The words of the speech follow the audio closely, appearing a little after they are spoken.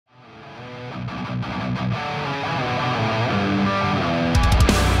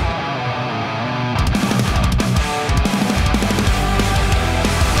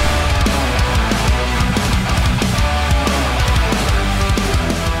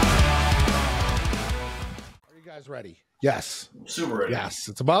guys ready? Yes. Super ready. Yes,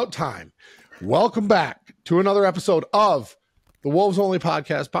 it's about time. Welcome back to another episode of the Wolves Only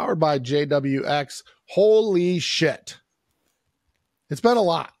podcast powered by JWX. Holy shit. It's been a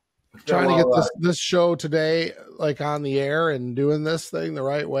lot. Trying to get this show today, like on the air and doing this thing the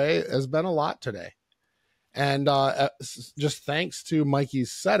right way has been a lot today. And just thanks to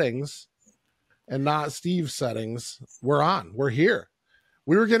Mikey's settings and not Steve's settings, we're on. We're here.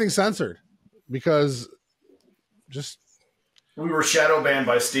 We were getting censored because we were shadow banned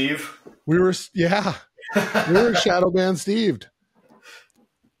by Steve. We were shadow banned Steve.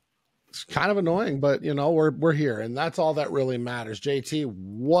 It's kind of annoying, but you know, we're here, and that's all that really matters. JT,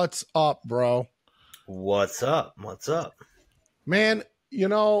 what's up, bro? What's up? Man, you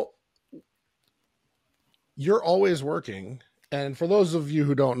know, you're always working. And for those of you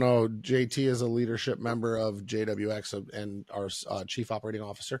who don't know, JT is a leadership member of JWX and our chief operating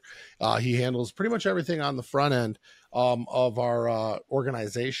officer. He handles pretty much everything on the front end of our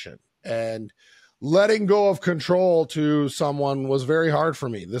organization. And letting go of control to someone was very hard for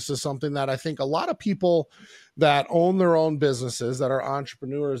me. This is something that I think a lot of people that own their own businesses, that are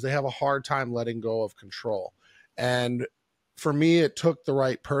entrepreneurs, they have a hard time letting go of control. And for me, it took the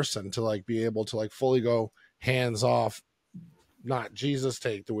right person to like be able to like fully go hands off. Not Jesus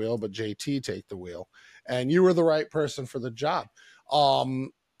take the wheel, but JT take the wheel. And you were the right person for the job.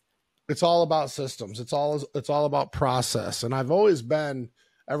 It's all about systems. It's all about process. And I've always been,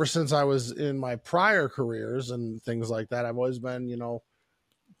 ever since I was in my prior careers and things like that, I've always been, you know,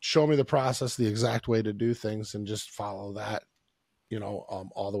 show me the process, the exact way to do things, and just follow that, you know,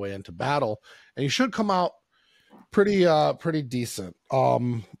 all the way into battle. And you should come out pretty decent.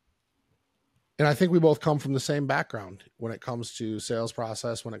 And I think we both come from the same background when it comes to sales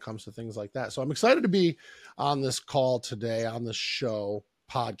process, when it comes to things like that. So I'm excited to be on this call today, on this show,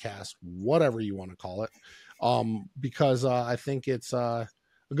 podcast, whatever you want to call it, because I think it's a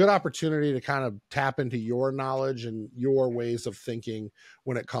good opportunity to kind of tap into your knowledge and your ways of thinking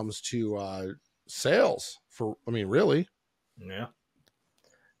when it comes to sales. Really. Yeah,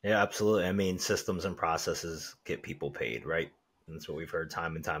 absolutely. I mean, systems and processes get people paid, right? That's what we've heard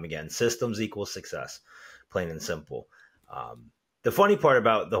time and time again. Systems equals success, plain and simple. The funny part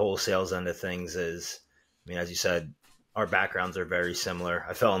about the whole sales end of things is, I mean, as you said, our backgrounds are very similar.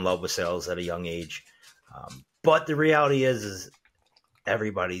 I fell in love with sales at a young age. But the reality is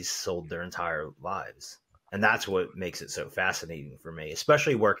everybody's sold their entire lives. And that's what makes it so fascinating for me,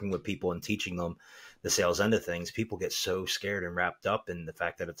 especially working with people and teaching them the sales end of things. People get so scared and wrapped up in the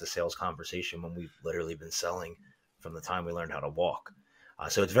fact that it's a sales conversation when we've literally been selling from the time we learned how to walk.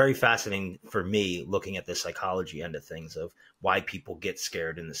 So it's very fascinating for me looking at the psychology end of things, of why people get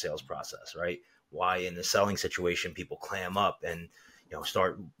scared in the sales process, right? Why in the selling situation, people clam up and, you know,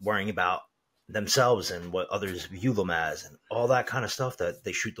 start worrying about themselves and what others view them as and all that kind of stuff, that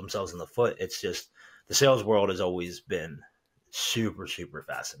they shoot themselves in the foot. It's just, the sales world has always been super, super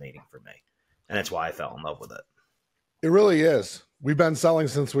fascinating for me. And that's why I fell in love with it. It really is. We've been selling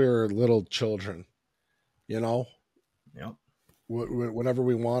since we were little children, you know? Yep. Whenever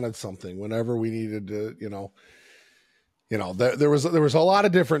we wanted something, whenever we needed to, you know, there was a lot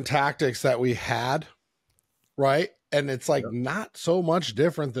of different tactics that we had, right? And it's like not so much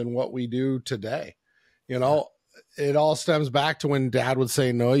different than what we do today. You know, it all stems back to when dad would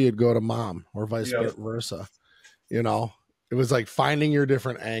say no, you'd go to mom, or vice versa. You know, it was like finding your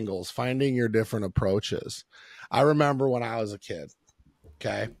different angles, finding your different approaches. I remember when I was a kid,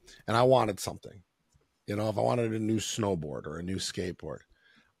 okay, and I wanted something. You know, if I wanted a new snowboard or a new skateboard,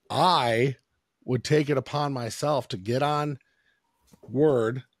 I would take it upon myself to get on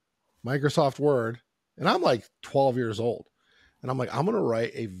Microsoft Word, and I'm like 12 years old. And I'm like, I'm going to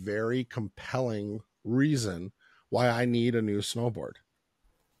write a very compelling reason why I need a new snowboard.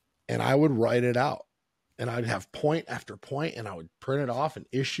 And I would write it out, and I'd have point after point, and I would print it off and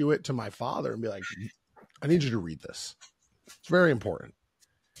issue it to my father and be like, I need you to read this. It's very important.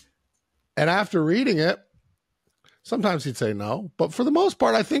 And after reading it, sometimes he'd say no, but for the most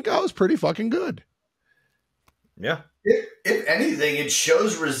part, I think I was pretty fucking good. Yeah. If anything, it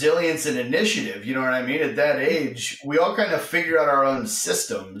shows resilience and initiative. You know what I mean? At that age, we all kind of figure out our own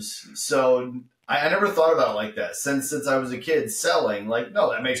systems. So I never thought about it like that. Since I was a kid selling, like,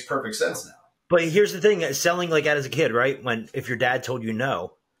 no, that makes perfect sense now. But here's the thing, selling like that as a kid, right? If your dad told you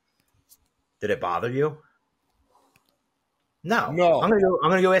no, did it bother you? No. I'm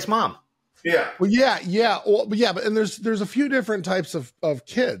gonna go ask mom. Yeah. Well, yeah. But there's a few different types of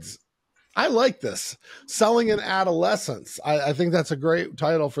kids. I like this, selling in adolescence. I think that's a great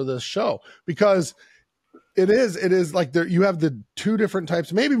title for this show, because it is like you have the two different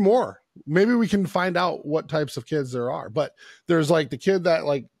types, maybe more, maybe we can find out what types of kids there are. But there's like the kid that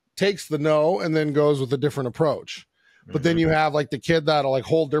like takes the no and then goes with a different approach. But then you have like the kid that'll like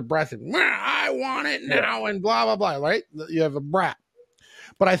hold their breath and I want it now and blah, blah, blah, right? You have a brat.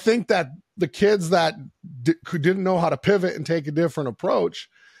 But I think that the kids that didn't know how to pivot and take a different approach,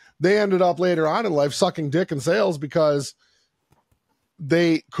 they ended up later on in life sucking dick in sales because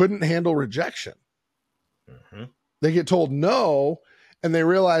they couldn't handle rejection. They get told no, and they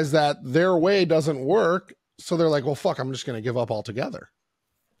realize that their way doesn't work. So they're like, well, fuck, I'm just going to give up altogether.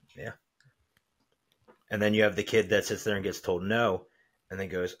 Yeah. And then you have the kid that sits there and gets told no, and then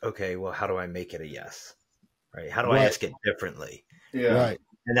goes, okay, well, how do I make it a yes? Right? How do I ask it differently? Yeah. Right.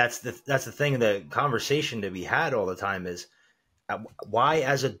 And that's the thing. The conversation to be had all the time is why,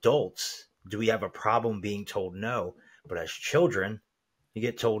 as adults, do we have a problem being told no? But as children, you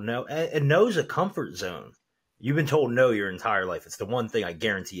get told no, and no's a comfort zone. You've been told no your entire life. It's the one thing I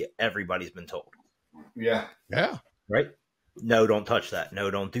guarantee everybody's been told. Yeah. Yeah. Right? No, don't touch that. No,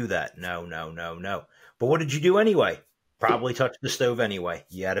 don't do that. No, no, no, no. But what did you do anyway? Probably touched the stove anyway.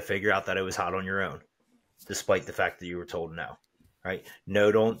 You had to figure out that it was hot on your own, despite the fact that you were told no. Right?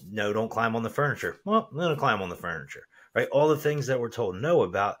 No, don't climb on the furniture. Well, I'm going to climb on the furniture. Right? All the things that we're told no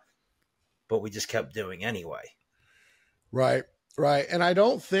about, but we just kept doing anyway. Right. Right. And I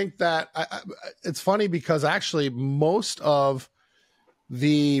don't think that it's funny because actually most of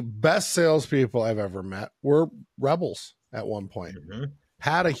the best salespeople I've ever met were rebels at one point,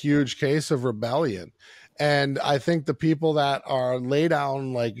 had a huge case of rebellion. And I think the people that are lay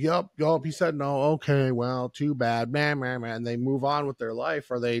down like, yup, he said no. Okay, well, too bad, man, and they move on with their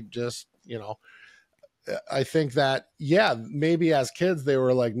life, or they just, I think that, yeah, maybe as kids, they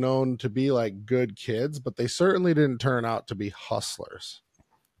were like known to be like good kids, but they certainly didn't turn out to be hustlers.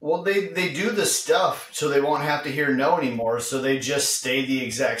 Well, they do the stuff so they won't have to hear no anymore. So they just stay the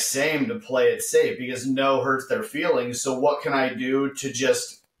exact same to play it safe because no hurts their feelings. So what can I do to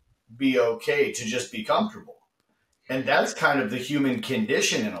just be okay, to just be comfortable? And that's kind of the human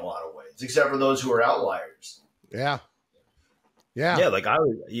condition in a lot of ways, except for those who are outliers. Yeah. Like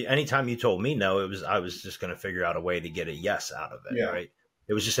anytime you told me no, I was just going to figure out a way to get a yes out of it. Yeah. Right.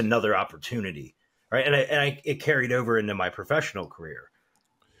 It was just another opportunity. Right. And it carried over into my professional career.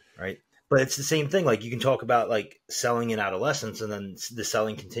 Right. But it's the same thing. Like you can talk about like selling in adolescence, and then the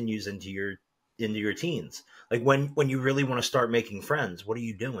selling continues into your teens. Like when you really want to start making friends, what are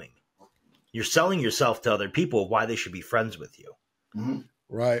you doing? You're selling yourself to other people why they should be friends with you. Mm-hmm.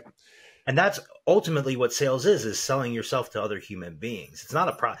 Right. And that's ultimately what sales is selling yourself to other human beings. It's not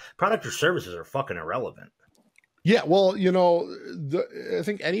a product or services are fucking irrelevant. Yeah. Well, I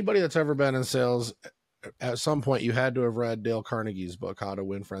think anybody that's ever been in sales, at some point you had to have read Dale Carnegie's book, How to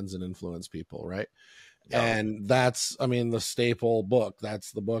Win Friends and Influence People. Right. Yeah. And that's, the staple book.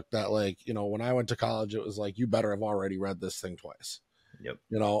 That's the book that when I went to college, it was like, you better have already read this thing twice. Yep.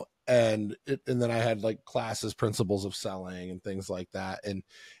 And then I had like classes, principles of selling and things like that. And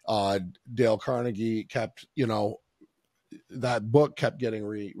Dale Carnegie kept, that book kept getting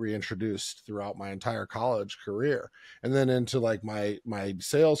reintroduced throughout my entire college career. And then into like my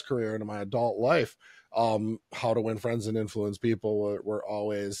sales career and my adult life, How to Win Friends and Influence People were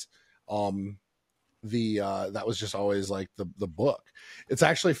always that was just always like the book. It's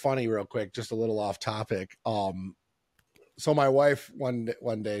actually funny, real quick, just a little off topic. So my wife one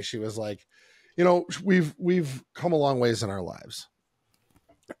day, she was like, we've come a long ways in our lives.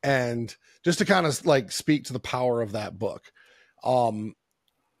 And just to kind of like speak to the power of that book,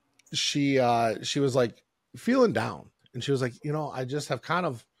 she was like feeling down, and she was like, I just have kind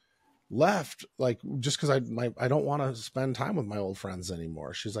of left, like, just because I don't want to spend time with my old friends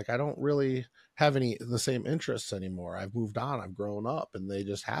anymore. She's like, I don't really have the same interests anymore. I've moved on, I've grown up, and they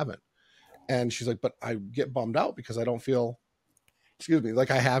just haven't. And she's like, but I get bummed out because I don't feel,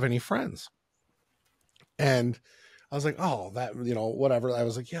 like I have any friends. And I was like, oh, that, whatever. I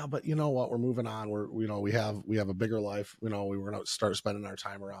was like, yeah, but you know what? We're moving on. We have a bigger life. We were going to start spending our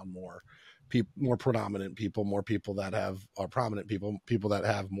time around more predominant people, more people that have prominent people that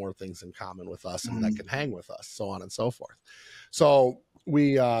have more things in common with us and that can hang with us, so on and so forth. So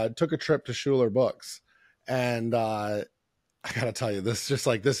we took a trip to Schuler Books, and I gotta tell you, this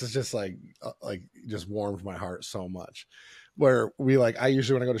is just warmed my heart so much. Where I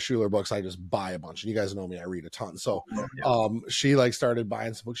usually, when I go to Schuler Books, I just buy a bunch, and you guys know me, I read a ton. So she started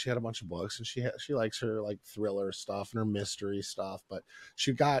buying some books. She had a bunch of books, and she likes her like thriller stuff and her mystery stuff, but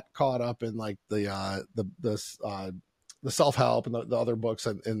she got caught up in like the self-help and the other books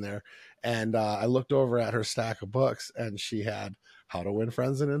in there. And I looked over at her stack of books, and she had How to Win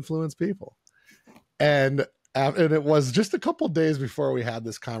Friends and Influence People. And And it was just a couple days before we had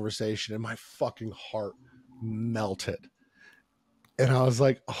this conversation, and my fucking heart melted. And I was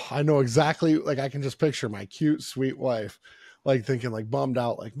like, oh, I know exactly, like, I can just picture my cute, sweet wife, like thinking, like, bummed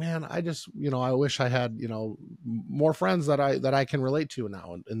out, like, man, I just, I wish I had, more friends that I can relate to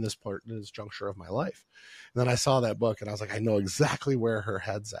now in this part, in this juncture of my life. And then I saw that book and I was like, I know exactly where her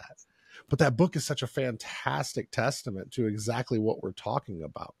head's at. But that book is such a fantastic testament to exactly what we're talking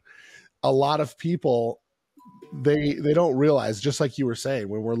about. A lot of people, they don't realize, just like you were saying,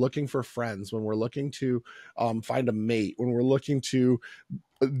 when we're looking for friends, when we're looking to find a mate, when we're looking to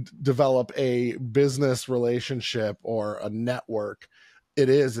develop a business relationship or a network,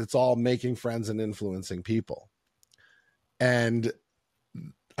 it's all making friends and influencing people. And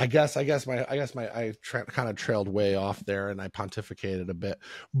I guess I kind of trailed way off there and I pontificated a bit,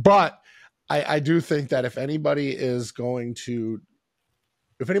 but I do think that if anybody's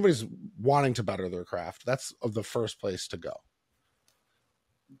wanting to better their craft, that's the first place to go.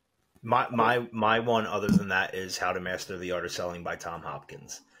 My one other than that is How to Master the Art of Selling by Tom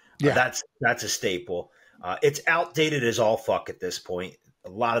Hopkins. Yeah. That's a staple. It's outdated as all fuck at this point. A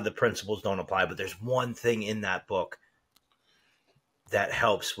lot of the principles don't apply, but there's one thing in that book that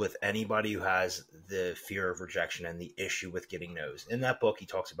helps with anybody who has the fear of rejection and the issue with getting no's. In that book, he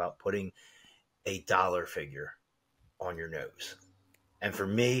talks about putting a dollar figure on your nose. And for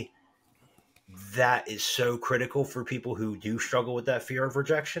me, that is so critical for people who do struggle with that fear of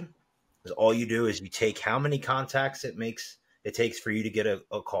rejection. Because all you do is you take how many contacts it takes for you to get a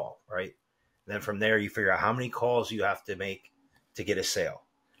call, right? And then from there, you figure out how many calls you have to make to get a sale.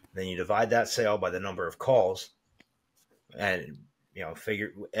 And then you divide that sale by the number of calls, and you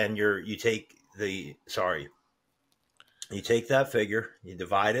take that figure, you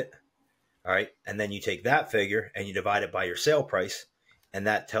divide it, all right, and then you take that figure and you divide it by your sale price, and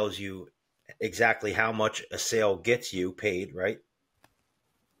that tells you exactly how much a sale gets you paid, right?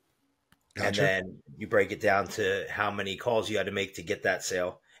 Gotcha. And then you break it down to how many calls you had to make to get that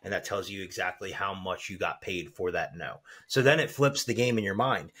sale, and that tells you exactly how much you got paid for that no. So then it flips the game in your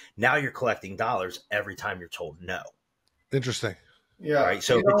mind. Now you're collecting dollars every time you're told no. Interesting. Yeah. All right.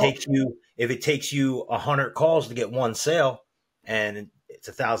 So if it takes you 100 calls to get one sale, and it's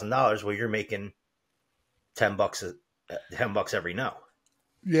 $1,000, well, you're making $10 every no.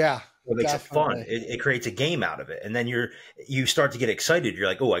 Yeah. It makes it fun. It creates a game out of it. And then you start to get excited. You're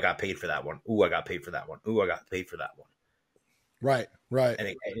like, oh, I got paid for that one. Oh, I got paid for that one. Oh, I got paid for that one. Right. And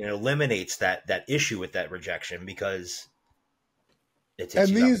it eliminates that issue with that rejection, because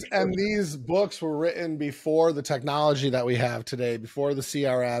these books were written before the technology that we have today, before the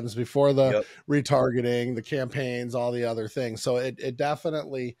CRMs, before the retargeting, the campaigns, all the other things. So it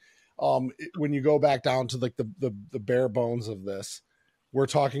definitely, when you go back down to like the bare bones of this, we're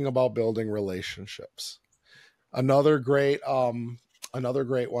talking about building relationships. Another great one,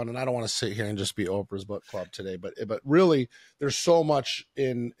 and I don't want to sit here and just be Oprah's book club today, but really there's so much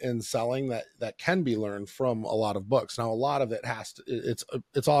in selling that can be learned from a lot of books. Now, a lot of it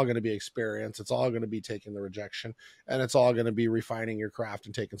it's all going to be experience. It's all going to be taking the rejection, and it's all going to be refining your craft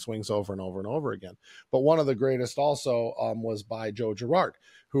and taking swings over and over and over again. But one of the greatest also was by Joe Girard,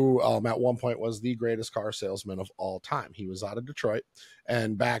 who at one point was the greatest car salesman of all time. He was out of Detroit,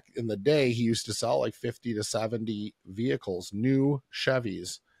 and back in the day, he used to sell like 50 to 70 vehicles, new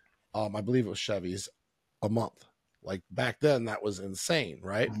Chevys, I believe it was Chevys, a month. Like back then, that was insane,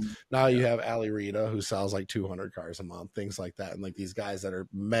 right? Mm-hmm. Now you have Ali Rita, who sells like 200 cars a month, things like that, and like these guys that are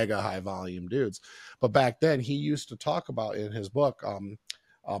mega high volume dudes. But back then, he used to talk about in his book,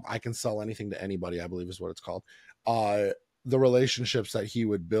 I Can Sell Anything to Anybody, I believe is what it's called, the relationships that he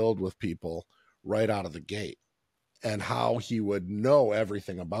would build with people right out of the gate, and how he would know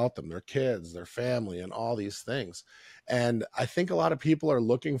everything about them, their kids, their family, and all these things. And I think a lot of people are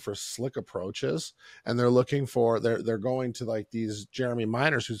looking for slick approaches, and they're going to like these Jeremy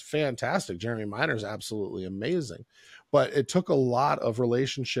Miners, who's fantastic. Jeremy Miner's absolutely amazing. But it took a lot of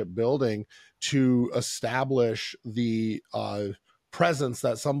relationship building to establish the presence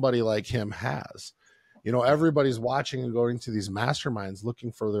that somebody like him has. Everybody's watching and going to these masterminds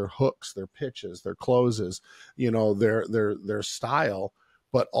looking for their hooks, their pitches, their closes, their style.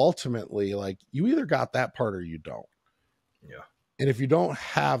 But ultimately, like, you either got that part or you don't. Yeah. And if you don't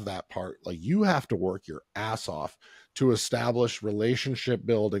have that part, like, you have to work your ass off to establish relationship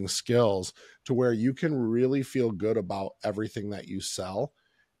building skills to where you can really feel good about everything that you sell,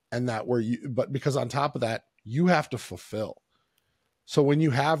 and but because on top of that, you have to fulfill. So when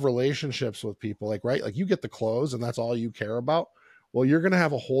you have relationships with people, like you get the close and that's all you care about, well, you're going to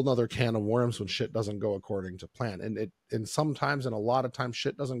have a whole nother can of worms when shit doesn't go according to plan. And sometimes, and a lot of times,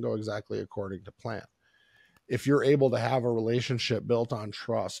 shit doesn't go exactly according to plan. if you're able to have a relationship built on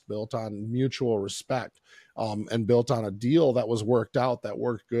trust, built on mutual respect, and built on a deal that was worked out, that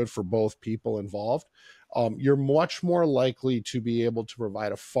worked good for both people involved, you're much more likely to be able to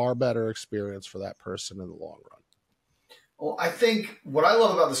provide a far better experience for that person in the long run. Well, I think what I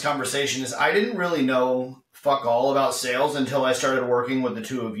love about this conversation is I didn't really know fuck all about sales until I started working with the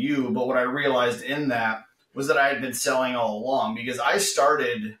two of you. But what I realized in that was that I had been selling all along, because I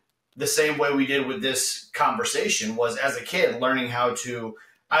started the same way we did with this conversation, was as a kid learning how to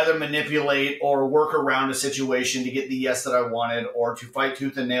either manipulate or work around a situation to get the yes that I wanted, or to fight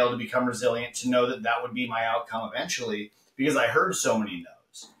tooth and nail to become resilient, to know that that would be my outcome eventually, because I heard so many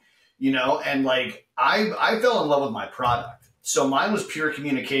no's. And like I fell in love with my product. So mine was pure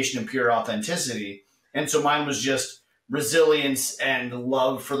communication and pure authenticity. And so mine was just resilience and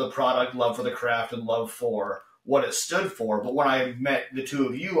love for the product, love for the craft, and love for what it stood for. But when I met the two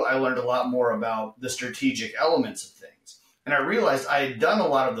of you, I learned a lot more about the strategic elements of things. And I realized I had done a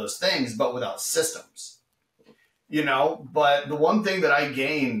lot of those things, but without systems. But the one thing that I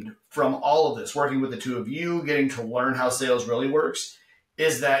gained from all of this, working with the two of you, getting to learn how sales really works,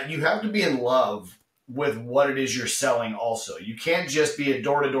 is that you have to be in love with what it is you're selling also. You can't just be a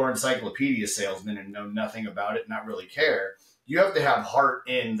door-to-door encyclopedia salesman and know nothing about it, not really care. You have to have heart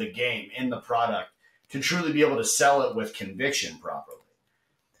in the game, in the product, to truly be able to sell it with conviction properly.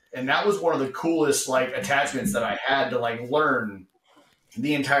 And that was one of the coolest attachments that I had to learn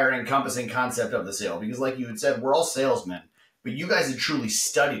the entire encompassing concept of the sale. Because like you had said, we're all salesmen, but you guys had truly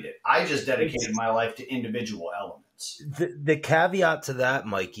studied it. I just dedicated my life to individual elements. The caveat to that,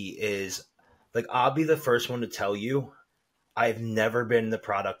 Mikey, is I'll be the first one to tell you, I've never been the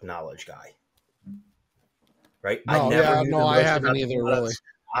product knowledge guy. Right? I haven't either, really.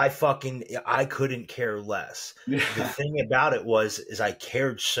 I couldn't care less. The thing about it is I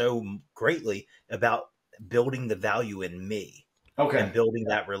cared so greatly about building the value in me. Okay. And building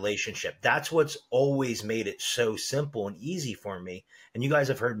that relationship. That's what's always made it so simple and easy for me. And you guys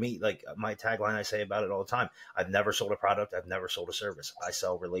have heard me, my tagline, I say about it all the time. I've never sold a product. I've never sold a service. I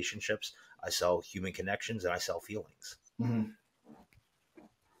sell relationships. I sell human connections, and I sell feelings. Mm-hmm.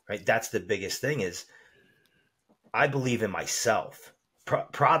 Right? That's the biggest thing is I believe in myself.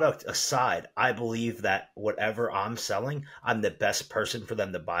 Product aside, I believe that whatever I'm selling, I'm the best person for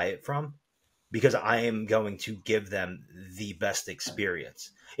them to buy it from, because I am going to give them the best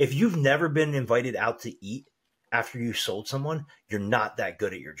experience. If you've never been invited out to eat after you sold someone, you're not that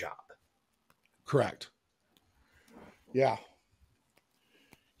good at your job. Correct. Yeah.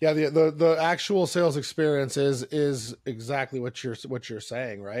 Yeah. The actual sales experience is exactly what you're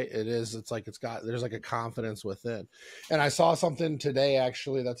saying, right? It is. There's a confidence within. And I saw something today,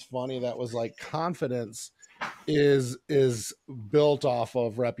 actually, that's funny. That was confidence is built off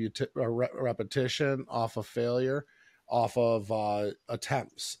of repetition, off of failure, off of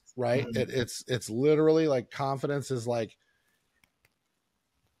attempts, right? Mm-hmm. It's literally confidence is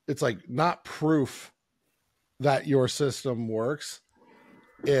it's not proof that your system works.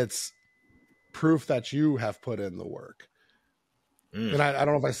 It's proof that you have put in the work. And I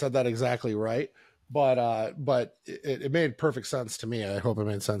don't know if I said that exactly right, but it made perfect sense to me. I hope it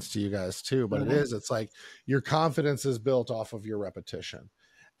made sense to you guys too. But it's your confidence is built off of your repetition.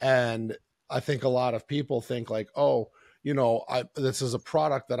 And I think a lot of people think this is a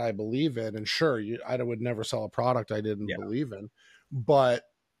product that I believe in. And sure, I would never sell a product I didn't believe in. But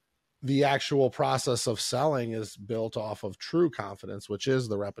the actual process of selling is built off of true confidence, which is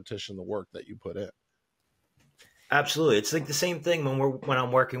the repetition, the work that you put in. Absolutely. It's the same thing when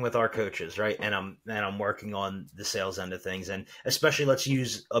I'm working with our coaches, right? And I'm working on the sales end of things, and especially let's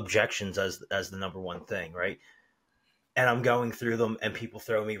use objections as the number one thing, right? And I'm going through them and people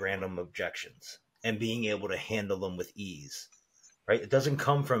throw me random objections and being able to handle them with ease, right? It doesn't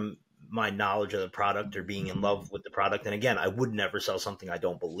come from my knowledge of the product or being in love with the product. And again, I would never sell something I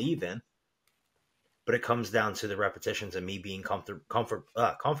don't believe in, but it comes down to the repetitions and me being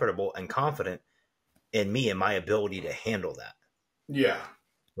comfortable and confident in me and my ability to handle that. Yeah.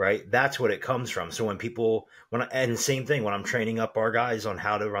 Right. That's what it comes from. So and same thing, when I'm training up our guys on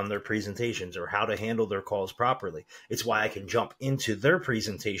how to run their presentations or how to handle their calls properly, it's why I can jump into their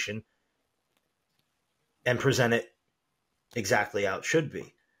presentation and present it exactly how it should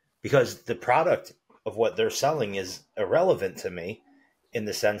be, because the product of what they're selling is irrelevant to me in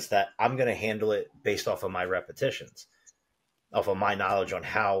the sense that I'm going to handle it based off of my repetitions, off of my knowledge on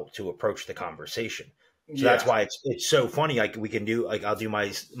how to approach the conversation. So that's why it's so funny. We can do I'll do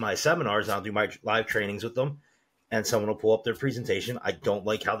my seminars and I'll do my live trainings with them, and someone will pull up their presentation. I don't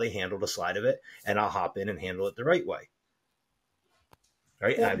like how they handled a slide of it, and I'll hop in and handle it the right way.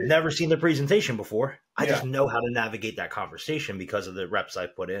 Right? And I've never seen the presentation before, I just know how to navigate that conversation because of the reps I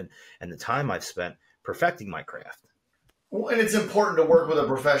put in and the time I've spent perfecting my craft. Well, and it's important to work with a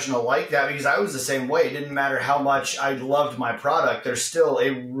professional like that, because I was the same way. It didn't matter how much I loved my product. There's still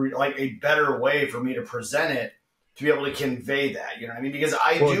a better way for me to present it to be able to convey that. You know what I mean? Because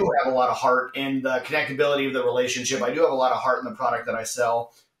I do have a lot of heart in the connectability of the relationship. I do have a lot of heart in the product that I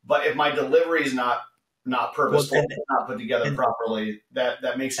sell. But if my delivery is not purposeful, not put together properly,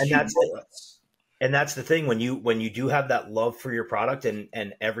 that makes a huge difference. And that's the thing, when you do have that love for your product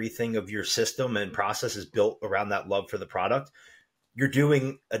and everything of your system and process is built around that love for the product, you're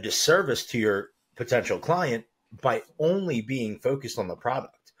doing a disservice to your potential client by only being focused on the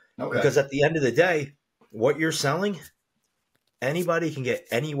product. Okay. Because at the end of the day, what you're selling, anybody can get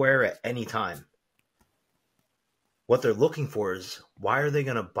anywhere at any time. What they're looking for is, why are they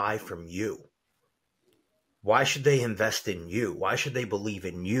going to buy from you? Why should they invest in you? Why should they believe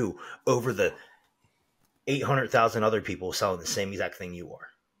in you over the 800,000 other people selling the same exact thing you are?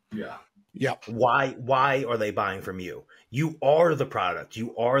 Yeah. Yep. Why are they buying from you? You are the product.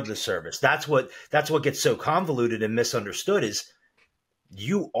 You are the service. That's what gets so convoluted and misunderstood, is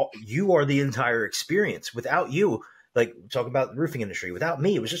you are the entire experience. Without you, like talk about the roofing industry, without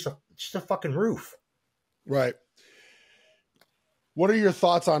me, it was just a fucking roof. Right. What are your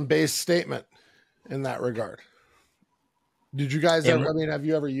thoughts on base statement in that regard? Did you guys ever, have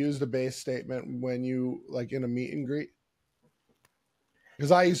you ever used a base statement when you, like, in a meet and greet?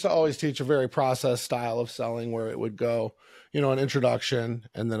 Because I used to always teach a very process style of selling where it would go, an introduction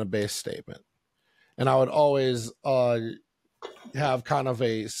and then a base statement. And I would always have kind of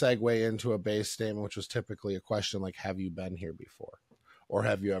a segue into a base statement, which was typically a question like, have you been here before? Or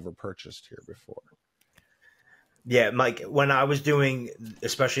have you ever purchased here before? Yeah, Mike, when I was doing,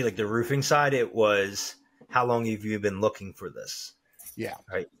 especially like the roofing side, it was, how long have you been looking for this? Yeah.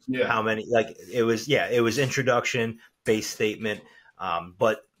 Right. Yeah. How many, like it was introduction, base statement.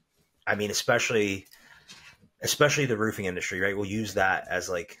 But I mean, especially the roofing industry, right? We'll use that as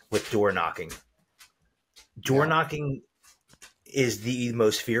like with door knocking. Door knocking is the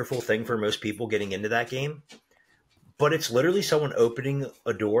most fearful thing for most people getting into that game. But it's literally someone opening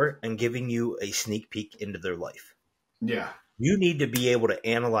a door and giving you a sneak peek into their life. Yeah. You need to be able to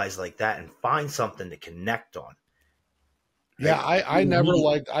analyze like that and find something to connect on. Yeah, I never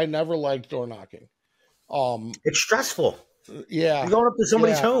liked door knocking. It's stressful. Yeah. You're going up to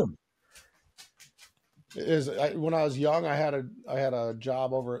somebody's home. When I was young, I had a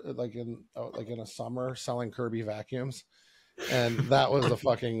job over like in a summer selling Kirby vacuums. And that was the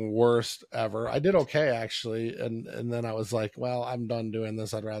fucking worst ever. I did okay, actually. And then I was like, well, I'm done doing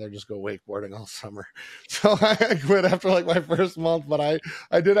this. I'd rather just go wakeboarding all summer. So I quit after like my first month. But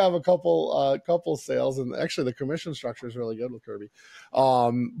I did have a couple sales. And actually the commission structure is really good with Kirby.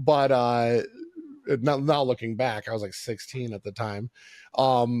 But now looking back, I was like 16 at the time.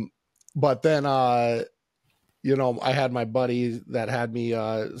 But then, I had my buddy that had me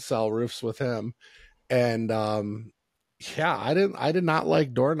sell roofs with him. And yeah, I did not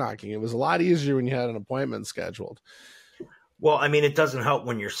like door knocking. It was a lot easier when you had an appointment scheduled. Well, I mean, it doesn't help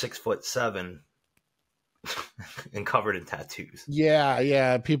when you're 6'7" and covered in tattoos.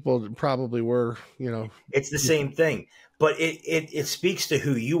 Yeah. People probably were, It's the same thing, but it speaks to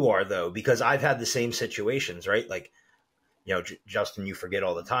who you are, though, because I've had the same situations, right? Like, Justin, you forget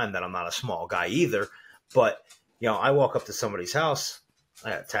all the time that I'm not a small guy either, but I walk up to somebody's house, I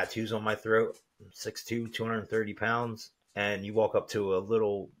got tattoos on my throat. 6'2", 230 pounds, and you walk up to a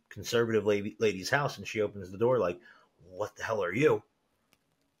little conservative lady's house and she opens the door like, what the hell are you?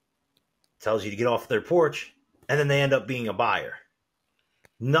 Tells you to get off their porch, and then they end up being a buyer.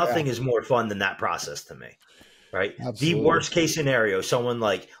 Nothing is more fun than that process to me, right? Absolutely. The worst case scenario, someone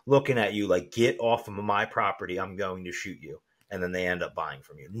like looking at you like, get off of my property, I'm going to shoot you, and then they end up buying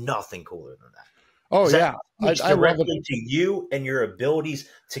from you. Nothing cooler than that. Oh, yeah. I directly to you and your abilities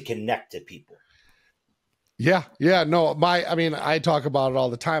to connect to people. Yeah. No, I talk about it all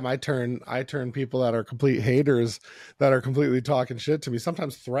the time. I turn people that are complete haters, that are completely talking shit to me,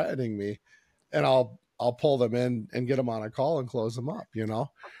 sometimes threatening me, and I'll pull them in and get them on a call and close them up. Yeah.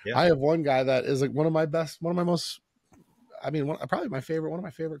 I have one guy that is like one of my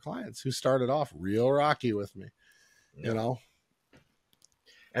favorite clients, who started off real rocky with me,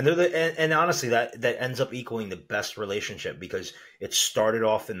 And they're and honestly, that ends up equaling the best relationship, because it started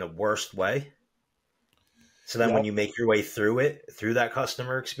off in the worst way. So then when you make your way through that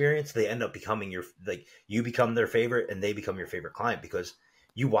customer experience, they end up becoming you become their favorite and they become your favorite client, because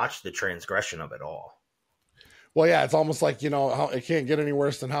you watch the transgression of it all. Well, yeah, it's almost like, how it can't get any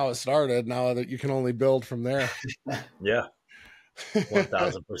worse than how it started, now that you can only build from there. Yeah.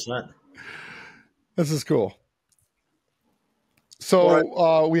 1,000%. This is cool.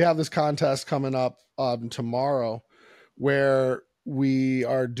 So we have this contest coming up tomorrow where we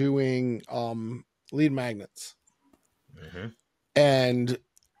are doing lead magnets. Mm-hmm. And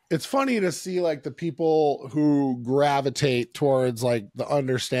it's funny to see like the people who gravitate towards like the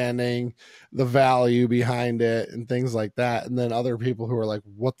understanding, the value behind it and things like that. And then other people who are like,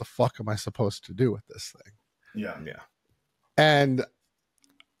 what the fuck am I supposed to do with this thing? Yeah. Yeah. And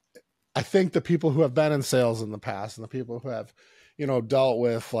I think the people who have been in sales in the past and the people who have, you know, dealt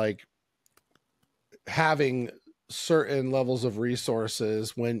with like having certain levels of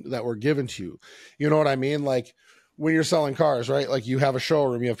resources that were given to you, you know what I mean? Like when you're selling cars, right? Like you have a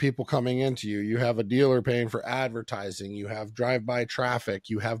showroom, you have people coming into you, you have a dealer paying for advertising, you have drive-by traffic,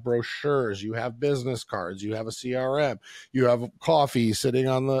 you have brochures, you have business cards, you have a CRM, you have coffee sitting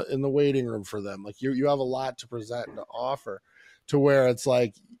in the waiting room for them. Like you have a lot to present and to offer, to where it's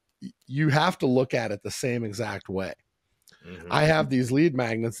like you have to look at it the same exact way. Mm-hmm. I have these lead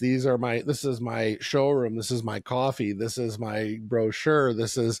magnets. This is my showroom. This is my coffee. This is my brochure.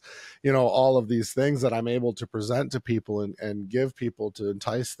 This is, you know, all of these things that I'm able to present to people and give people to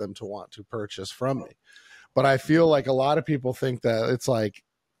entice them to want to purchase from me. But I feel like a lot of people think that it's like,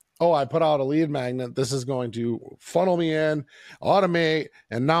 oh, I put out a lead magnet. This is going to funnel me in, automate,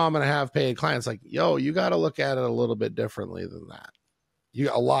 and now I'm going to have paid clients. Like, yo, you got to look at it a little bit differently than that.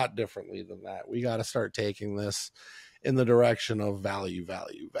 A lot differently than that. We got to start taking this in the direction of value.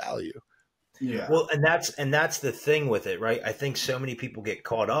 Yeah. Well, and that's the thing with it, right? I think so many people get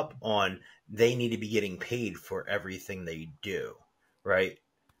caught up on they need to be getting paid for everything they do, right?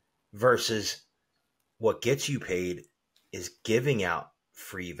 Versus what gets you paid is giving out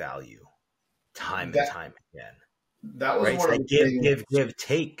free value time and time again. That was right? one It's of the things. give,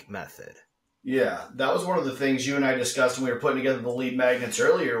 take method. Yeah, that was one of the things you and I discussed when we were putting together the lead magnets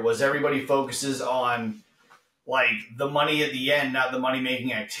earlier. Was everybody focuses on like the money at the end, not the money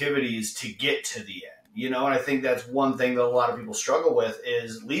making activities to get to the end, you know? And I think that's one thing that a lot of people struggle with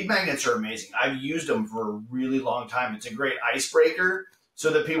is lead magnets are amazing. I've used them for a really long time. It's a great icebreaker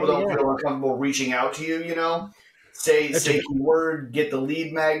so that people don't feel uncomfortable reaching out to you, you know? Say a word, get the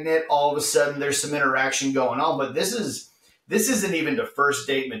lead magnet, all of a sudden there's some interaction going on. But this isn't even the first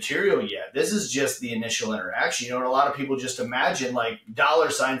date material yet. This is just the initial interaction. You know, and a lot of people just imagine like dollar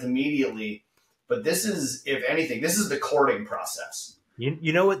signs immediately. But this is, if anything, this is the courting process.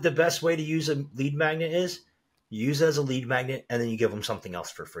 You know what the best way to use a lead magnet is? You use it as a lead magnet, and then you give them something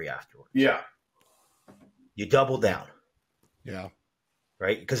else for free afterwards. Yeah. You double down. Yeah.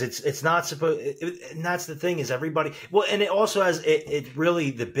 Right? Because it's not supposed, and that's the thing is everybody, well, and it also has, it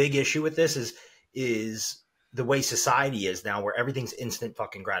really, the big issue with this is the way society is now where everything's instant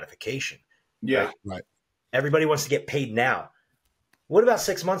fucking gratification. Yeah. Right. Everybody wants to get paid now. What about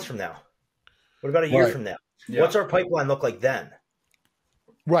 6 months from now? What about a year from now? Yeah. What's our pipeline look like then?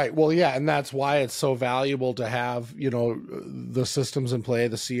 Right. Well, yeah. And that's why it's so valuable to have, you know, the systems in play,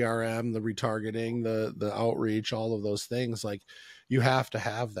 the CRM, the retargeting, the outreach, all of those things. Like you have to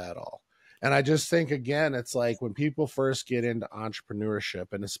have that all. And I just think, again, it's like when people first get into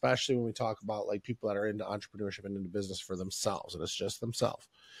entrepreneurship, and especially when we talk about like people that are into entrepreneurship and into business for themselves, and it's just themselves,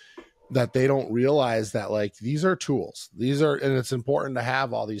 that they don't realize that like these are tools. And it's important to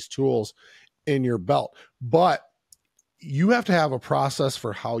have all these tools in your belt, but you have to have a process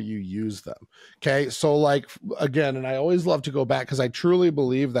for how you use them. Okay. So like, again, and I always love to go back because I truly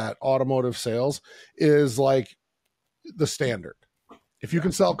believe that automotive sales is like the standard. If you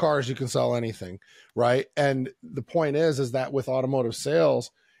can sell cars, you can sell anything. Right. And the point is that with automotive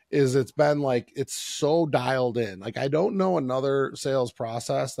sales it's been like, it's so dialed in. Like, I don't know another sales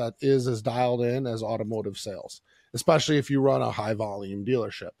process that is as dialed in as automotive sales, especially if you run a high volume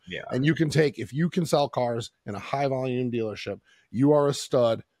dealership. Yeah. And if you can sell cars in a high volume dealership, you are a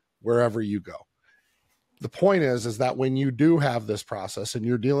stud wherever you go. The point is that when you do have this process and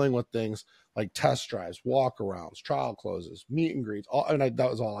you're dealing with things like test drives, walkarounds, trial closes, meet and greets, that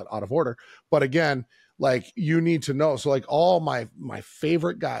was all out of order. But again, like you need to know. So like all my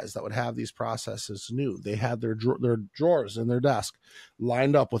favorite guys that would have these processes knew they had their drawers in their desk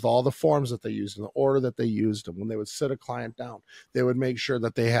lined up with all the forms that they used in the order that they used them. When they would sit a client down, they would make sure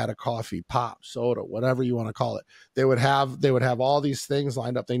that they had a coffee, pop, soda, whatever you want to call it. They would have all these things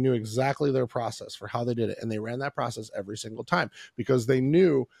lined up. They knew exactly their process for how they did it. And they ran that process every single time because they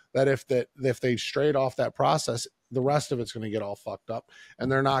knew that if they strayed off that process, the rest of it's going to get all fucked up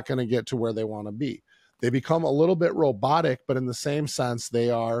and they're not going to get to where they want to be. They become a little bit robotic, but in the same sense,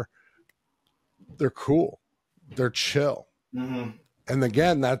 they're cool. They're chill. Mm-hmm. And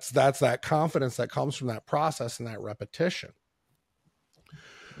again, that's that confidence that comes from that process and that repetition.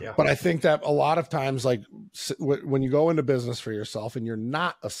 Yeah. But I think that a lot of times, like when you go into business for yourself and you're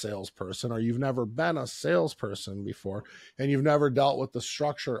not a salesperson, or you've never been a salesperson before, and you've never dealt with the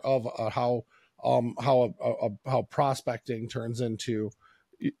structure of how prospecting turns into,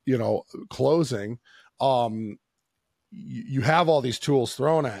 closing, you have all these tools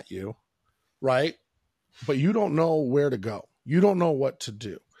thrown at you, right? But you don't know where to go. You don't know what to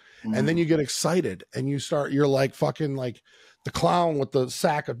do. Mm-hmm. And then you get excited and you're like fucking like the clown with the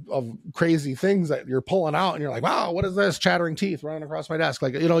sack of crazy things that you're pulling out, and you're like, wow, what is this? Chattering teeth running across my desk.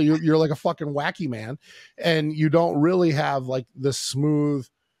 Like, you're like a fucking wacky man, and you don't really have like this smooth,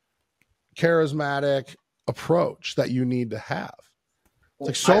 charismatic approach that you need to have. It's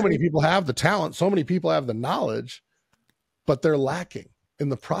like so many people have the talent, so many people have the knowledge, but they're lacking in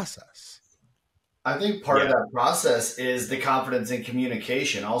the process. I think part of that process is the confidence in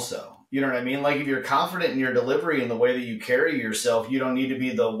communication also. You know what I mean? Like, if you're confident in your delivery and the way that you carry yourself, you don't need to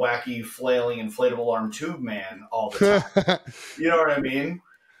be the wacky, flailing, inflatable arm tube man all the time. You know what I mean?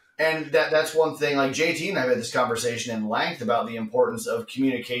 And that's one thing. Like, JT and I had this conversation in length about the importance of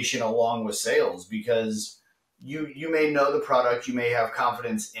communication along with sales, because you may know the product, you may have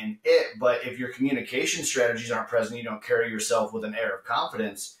confidence in it, but if your communication strategies aren't present, you don't carry yourself with an air of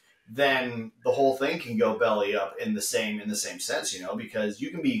confidence, then the whole thing can go belly up in the same sense, because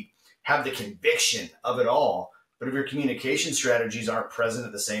you can have the conviction of it all, but if your communication strategies aren't present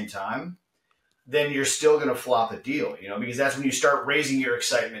at the same time, then you're still going to flop a deal, because that's when you start raising your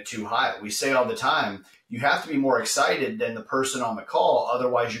excitement too high. We say all the time, you have to be more excited than the person on the call.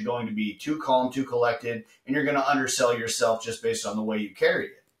 Otherwise, you're going to be too calm, too collected, and you're going to undersell yourself just based on the way you carry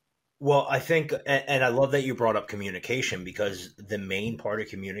it. Well, I think, and I love that you brought up communication, because the main part of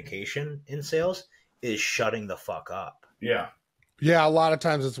communication in sales is shutting the fuck up. Yeah. Yeah, a lot of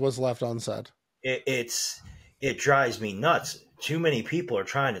times it's what's left unsaid. It drives me nuts. Too many people are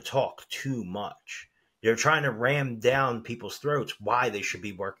trying to talk too much. They're trying to ram down people's throats why they should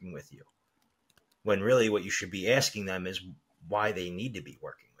be working with you, when really what you should be asking them is why they need to be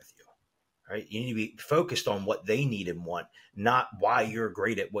working with you. Right? You need to be focused on what they need and want, not why you're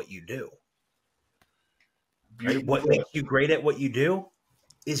great at what you do. Right? What makes you great at what you do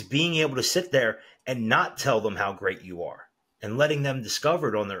is being able to sit there and not tell them how great you are, and letting them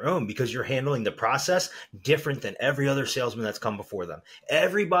discover it on their own, because you're handling the process different than every other salesman that's come before them.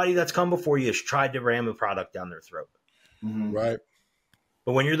 Everybody that's come before you has tried to ram a product down their throat. Mm-hmm. Right.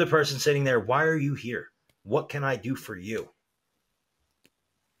 But when you're the person sitting there, why are you here? What can I do for you?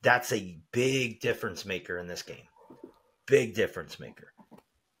 That's a big difference maker in this game. Big difference maker.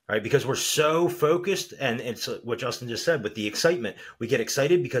 Right? Because we're so focused, and it's what Justin just said, with the excitement. We get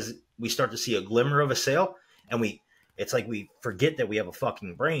excited because we start to see a glimmer of a sale, and it's like we forget that we have a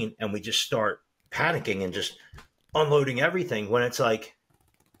fucking brain, and we just start panicking and just unloading everything, when it's like,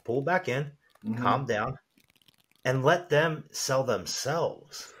 pull back in, calm down, and let them sell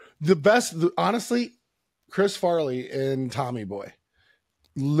themselves. The best, honestly, Chris Farley and Tommy Boy.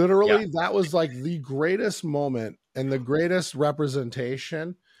 Literally, that was like the greatest moment and the greatest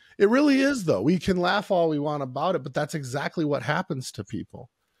representation. It really is, though. We can laugh all we want about it, but that's exactly what happens to people.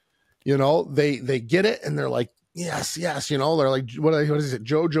 They get it, and they're like, yes. They're like, what is it?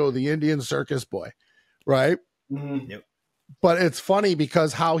 Jojo, the Indian circus boy. Right. Mm-hmm. Yep. But it's funny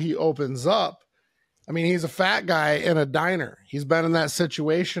because how he opens up. I mean, he's a fat guy in a diner. He's been in that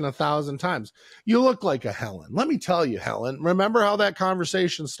situation 1,000 times. You look like a Helen. Let me tell you, Helen, remember how that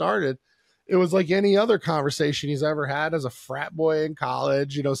conversation started? It was like any other conversation he's ever had as a frat boy in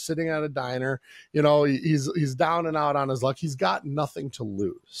college, sitting at a diner. He's down and out on his luck. He's got nothing to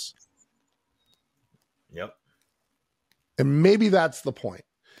lose. Yep. And maybe that's the point.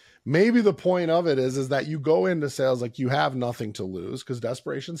 Maybe the point of it is that you go into sales like you have nothing to lose, because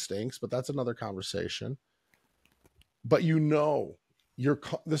desperation stinks, but that's another conversation. But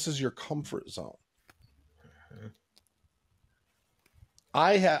this is your comfort zone.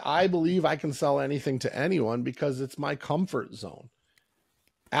 I believe I can sell anything to anyone because it's my comfort zone.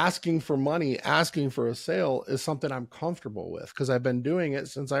 Asking for money, asking for a sale is something I'm comfortable with, because I've been doing it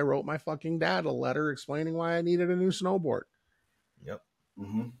since I wrote my fucking dad a letter explaining why I needed a new snowboard. Yep.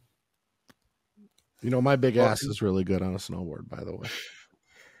 Mm-hmm. My big ass is really good on a snowboard, by the way.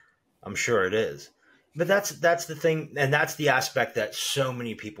 I'm sure it is. But that's the thing, and that's the aspect that so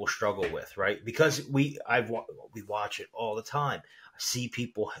many people struggle with, right? Because we watch it all the time. I see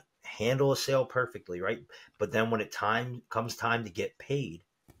people handle a sale perfectly, right? But then when comes time to get paid,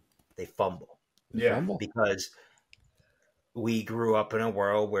 they fumble. Yeah. Because we grew up in a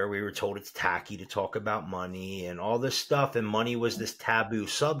world where we were told it's tacky to talk about money and all this stuff, and money was this taboo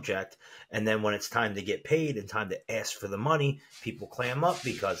subject. And then when it's time to get paid and time to ask for the money, people clam up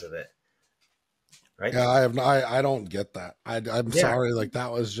because of it. Right? Yeah, I don't get that. I'm sorry. Like,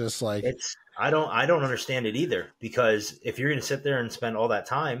 that was just like, I don't understand it either, because if you're going to sit there and spend all that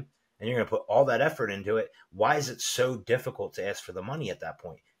time and you're going to put all that effort into it, why is it so difficult to ask for the money at that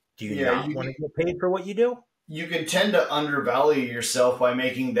point? Do you not want to get paid for what you do? You can tend to undervalue yourself by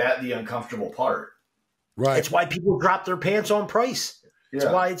making that the uncomfortable part. right. It's why people drop their pants on price. It's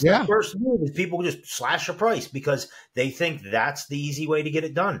why it's the first move is people just slash a price because they think that's the easy way to get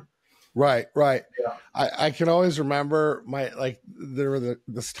it done. Right. Yeah. I can always remember there were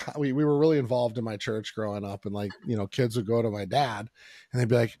we were really involved in my church growing up, and like, you know, kids would go to my dad and they'd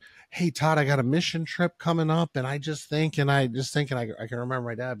be like, "Hey Todd, I got a mission trip coming up, and I can remember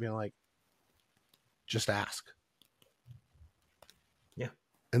my dad being like, just ask." Yeah.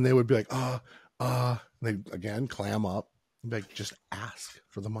 And they would be like, and they again clam up and be like, just ask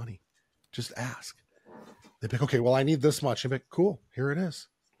for the money. Just ask. They'd be like, "Okay, well, I need this much." I'd be like, "Cool, here it is."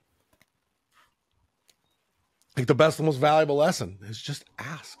 Like, the best and most valuable lesson is just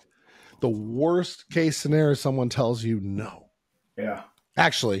ask. The worst case scenario, someone tells you no. Yeah.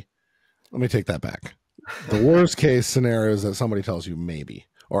 Actually, let me take that back. The worst case scenario is that somebody tells you maybe,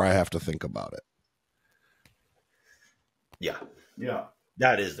 or I have to think about it. Yeah. Yeah.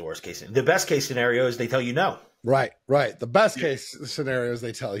 That is the worst case. The best case scenario is they tell you no. Right. The best case scenario is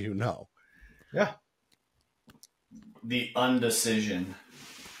they tell you no. Yeah. The undecision.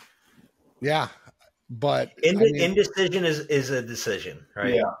 Yeah. But indecision is a decision,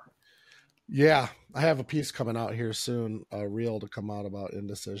 right? Yeah. Yeah. I have a piece coming out here soon, a reel to come out about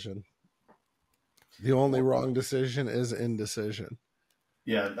indecision. The only wrong decision is indecision.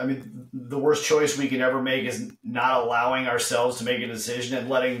 Yeah. I mean, the worst choice we can ever make is not allowing ourselves to make a decision and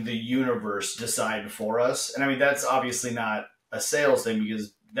letting the universe decide for us. And I mean, that's obviously not a sales thing,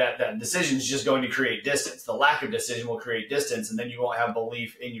 because that decision is just going to create distance. The lack of decision will create distance, and then you won't have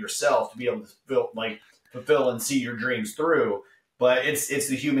belief in yourself to be able to fulfill and see your dreams through. But it's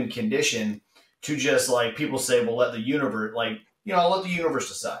the human condition to just, like, people say, well, let the universe, like, you know, let the universe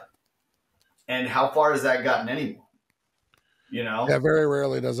decide. And how far has that gotten anyone? You know? Yeah, very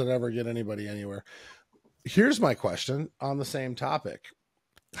rarely does it ever get anybody anywhere. Here's my question on the same topic.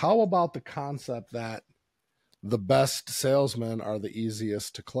 How about the concept that the best salesmen are the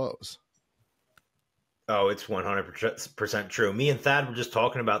easiest to close? Oh, it's 100% true. Me and Thad were just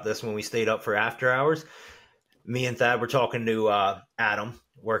talking about this when we stayed up for after hours. Me and Thad were talking to Adam,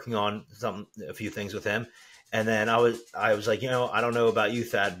 working on a few things with him. And then I was like, you know, I don't know about you,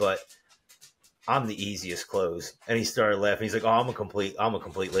 Thad, but I'm the easiest close. And he started laughing. He's like, "Oh, I'm a complete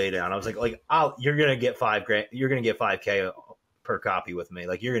laydown." I was like, you're going to get $5,000. You're going to get $5K per copy with me.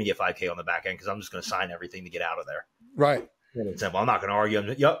 Like, you're going to get $5K on the back end, because I'm just going to sign everything to get out of there. Right. It's simple. I'm not going to argue. I'm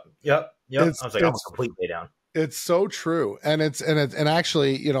just, yep. I was like, I'm a complete laydown. It's so true. And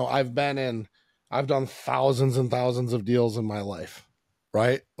actually, you know, I've done thousands and thousands of deals in my life,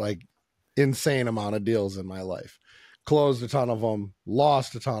 right? Like, insane amount of deals in my life. Closed a ton of them,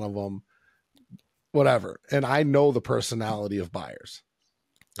 lost a ton of them, whatever. And I know the personality of buyers.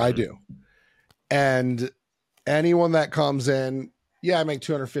 I do. And anyone that comes in, I make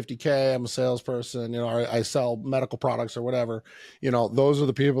 $250K. I'm a salesperson, you know, or I sell medical products or whatever. You know, those are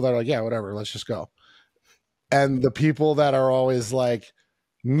the people that are like, yeah, whatever, let's just go. And the people that are always like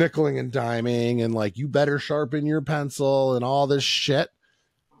nickeling and diming and like, you better sharpen your pencil and all this shit,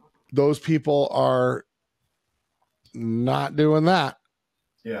 those people are not doing that.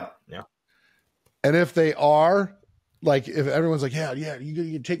 Yeah. And if they are, like, if everyone's like, yeah,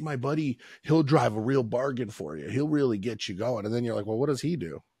 you take my buddy, he'll drive a real bargain for you, he'll really get you going. And then you're like, well, what does he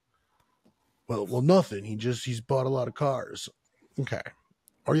do? Well, nothing. He's bought a lot of cars. Okay.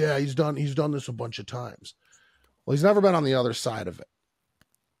 Or yeah, he's done this a bunch of times. Well, he's never been on the other side of it.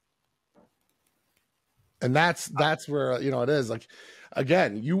 And that's where, you know, it is like,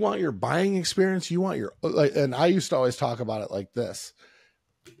 again, you want your buying experience. You want your, like, and I used to always talk about it like this.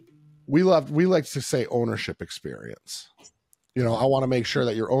 We like to say ownership experience. You know, I want to make sure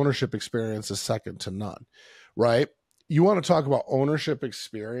that your ownership experience is second to none, right? You want to talk about ownership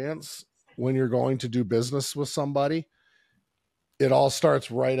experience when you're going to do business with somebody. It all starts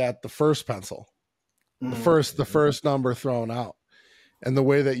right at the first pencil, the first number thrown out, and the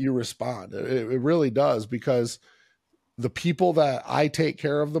way that you respond. It really does, because the people that I take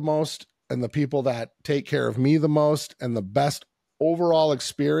care of the most, and the people that take care of me the most, and the best overall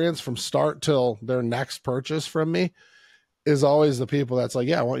experience from start till their next purchase from me, is always the people that's like,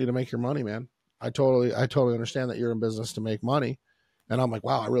 yeah, I want you to make your money, man. I totally understand that you're in business to make money. And I'm like,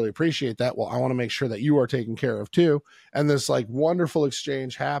 wow, I really appreciate that. Well, I want to make sure that you are taken care of too. And this like wonderful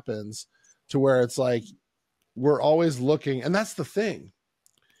exchange happens to where it's like, we're always looking. And that's the thing,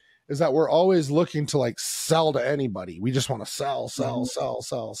 is that we're always looking to like sell to anybody. We just want to sell.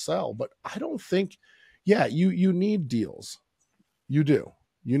 But I don't think, yeah, you need deals. You do.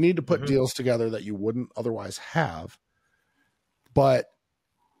 You need to put deals together that you wouldn't otherwise have. But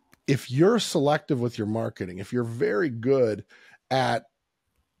if you're selective with your marketing, if you're very good at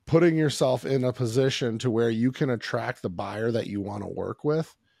putting yourself in a position to where you can attract the buyer that you want to work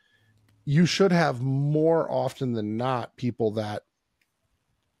with, you should have more often than not people that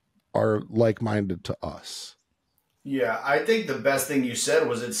are like-minded to us. Yeah, I think the best thing you said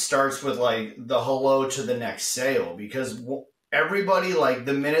was it starts with like the hello to the next sale, because everybody, like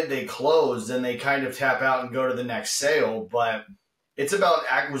the minute they close, then they kind of tap out and go to the next sale. But it's about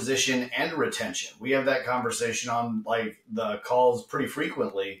acquisition and retention. We have that conversation on like the calls pretty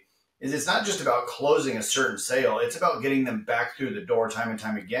frequently. Is it's not just about closing a certain sale. It's about getting them back through the door time and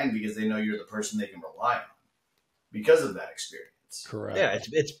time again, because they know you're the person they can rely on because of that experience. Correct. Yeah,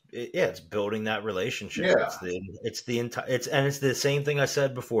 it's building that relationship. Yeah. It's the same thing I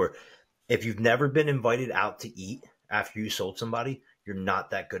said before. If you've never been invited out to eat after you sold somebody, you're not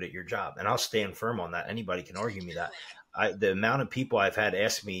that good at your job. And I'll stand firm on that. Anybody can argue me that. The amount of people I've had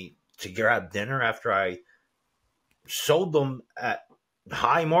ask me to grab dinner after I sold them at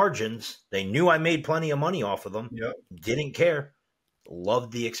high margins, they knew I made plenty of money off of them. Yep. Didn't care.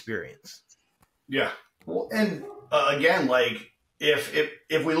 Loved the experience. Yeah. Well, and again, like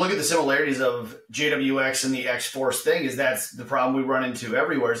if we look at the similarities of JWX and the X-Force thing, is that's the problem we run into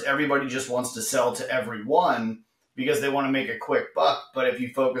everywhere, is everybody just wants to sell to everyone because they want to make a quick buck. But if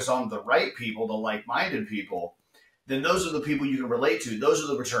you focus on the right people, the like-minded people, then those are the people you can relate to. Those are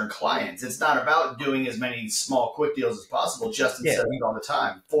the return clients. It's not about doing as many small, quick deals as possible. Justin says it all the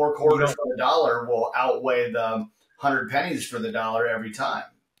time. 4 quarters for the dollar will outweigh the 100 pennies for the dollar every time.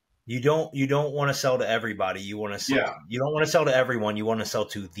 You don't want to sell to everybody. You want to sell. You don't want to sell to everyone. You want to sell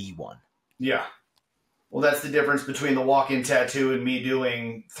to the one. Yeah. Well, that's the difference between the walk-in tattoo and me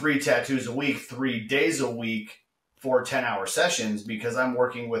doing 3 tattoos a week, 3 days a week for 10-hour sessions, because I'm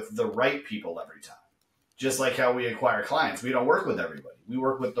working with the right people every time. Just like how we acquire clients. We don't work with everybody. We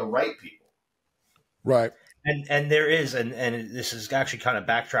work with the right people. Right. And there is, and this is actually kind of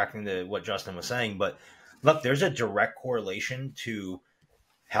backtracking to what Justin was saying, but look, there's a direct correlation to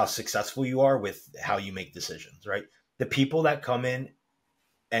how successful you are with how you make decisions, right? The people that come in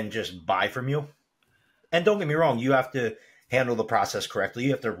and just buy from you, and don't get me wrong, you have to handle the process correctly.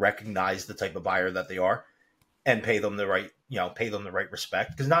 You have to recognize the type of buyer that they are and pay them the right, pay them the right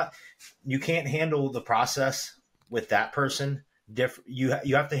respect. Because you can't handle the process with that person. You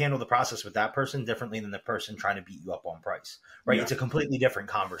have to handle the process with that person differently than the person trying to beat you up on price, right? Yeah. It's a completely different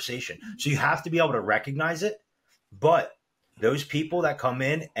conversation. So you have to be able to recognize it. But those people that come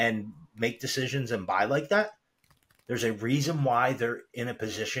in and make decisions and buy like that, there's a reason why they're in a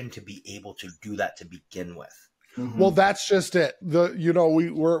position to be able to do that to begin with. Mm-hmm. Well, that's just it.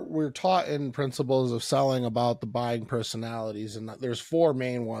 We're taught in principles of selling about the buying personalities, and there's 4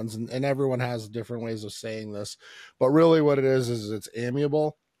 main ones, and everyone has different ways of saying this. But really what it is it's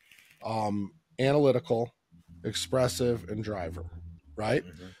amiable, analytical, expressive, and driver, right?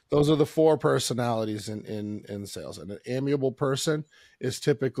 Mm-hmm. Those are the 4 personalities in sales. And an amiable person is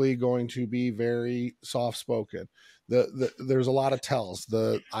typically going to be very soft-spoken. There's a lot of tells.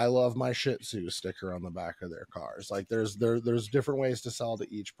 The "I love my Shih Tzu" sticker on the back of their cars. Like there's different ways to sell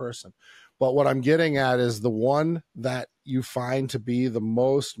to each person. But what I'm getting at is the one that you find to be the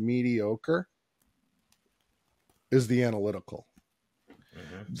most mediocre is the analytical.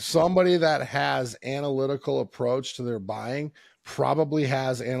 Mm-hmm. Somebody that has analytical approach to their buying probably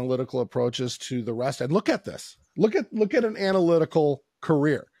has analytical approaches to the rest. And look at this. Look at an analytical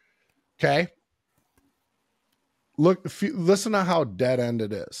career. Okay. Listen to how dead end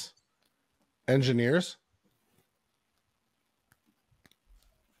it is. Engineers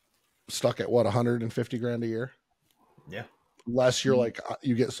stuck at what, 150 grand a year? Yeah. Unless you're like,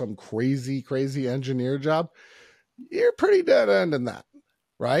 you get some crazy engineer job, you're pretty dead end in that,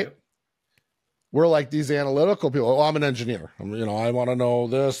 right? Yep. We're like these analytical people. Oh, I'm an engineer. I want to know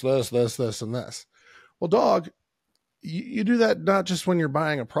this, and this. Well, dog, you do that not just when you're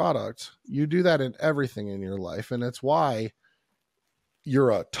buying a product. You do that in everything in your life, and it's why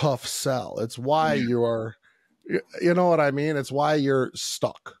you're a tough sell. It's why you're, you know what I mean? It's why you're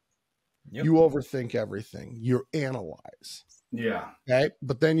stuck. Yep. You overthink everything. You analyze. Yeah. Okay.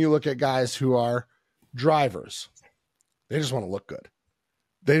 But then you look at guys who are drivers. They just want to look good.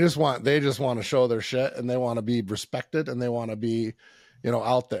 They just want to show their shit, and they want to be respected, and they want to be,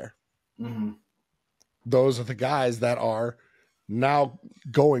 out there. Mm-hmm. Those are the guys that are now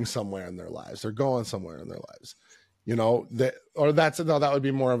going somewhere in their lives. They're going somewhere in their lives. That would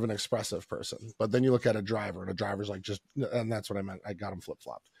be more of an expressive person. But then you look at a driver, and a driver's like, and that's what I meant. I got him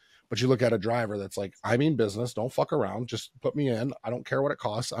flip-flopped. But you look at a driver that's like, I mean business, don't fuck around. Just put me in. I don't care what it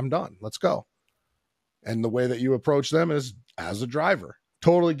costs. I'm done. Let's go. And the way that you approach them is as a driver.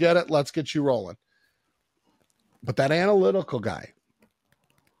 Totally get it. Let's get you rolling. But that analytical guy,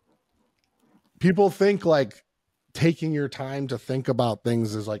 people think like taking your time to think about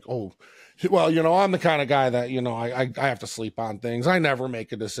things is like, oh, well, I'm the kind of guy that, I have to sleep on things. I never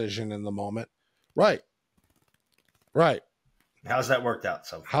make a decision in the moment. Right. How's that worked out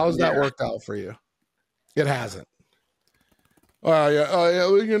so far? How's that worked out for you? It hasn't.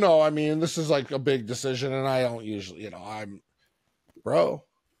 I mean, this is like a big decision, and I don't usually, bro,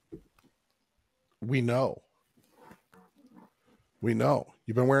 we know.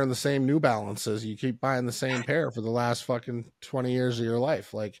 You've been wearing the same New Balances. You keep buying the same pair for the last fucking 20 years of your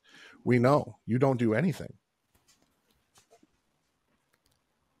life. Like, we know you don't do anything.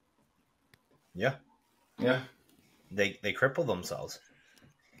 Yeah. They cripple themselves.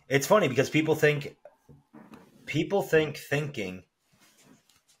 It's funny because people think thinking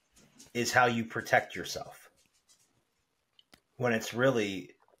is how you protect yourself, when it's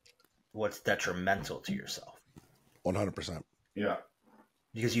really what's detrimental to yourself. 100%. Yeah.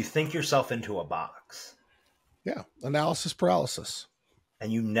 Because you think yourself into a box. Yeah. Analysis paralysis.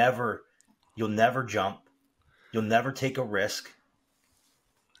 And you'll never jump. You'll never take a risk.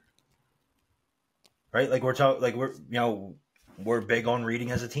 Right? Like we're big on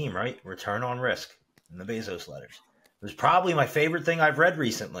reading as a team, right? Return on risk in the Bezos letters. It was probably my favorite thing I've read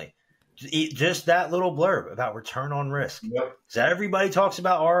recently. Just that little blurb about return on risk. Yep. So everybody talks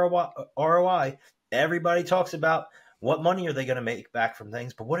about ROI. Everybody talks about what money are they going to make back from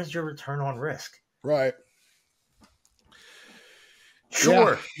things, but what is your return on risk? Right.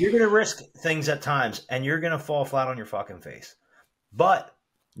 Sure, You're going to risk things at times, and you're going to fall flat on your fucking face. But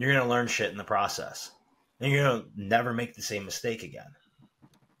you're going to learn shit in the process. And you're going to never make the same mistake again.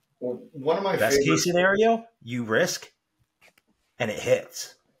 Well, one of my best case scenario, you risk, and it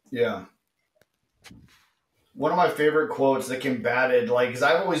hits. Yeah. One of my favorite quotes that combated, because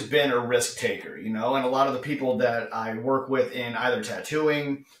I've always been a risk taker, and a lot of the people that I work with in either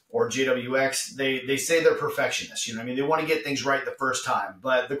tattooing or JWX, they say they're perfectionists. They want to get things right the first time.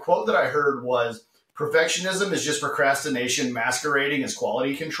 But the quote that I heard was, perfectionism is just procrastination masquerading as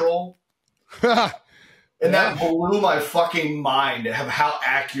quality control. And that blew my fucking mind of how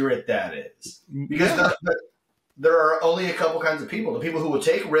accurate that is. Because there are only a couple kinds of people. The people who will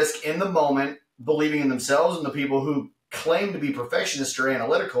take risk in the moment, believing in themselves, and the people who claim to be perfectionists or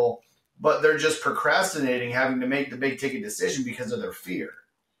analytical, but they're just procrastinating having to make the big ticket decision because of their fear.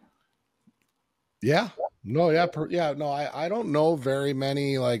 Yeah. No, yeah. No, I don't know very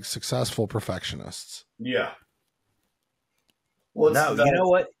many successful perfectionists. Yeah. Well, you know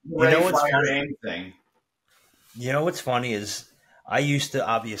what? What's funny? Thing. You know what's funny is I used to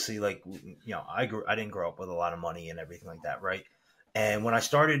obviously I didn't grow up with a lot of money and everything like that, right? And when I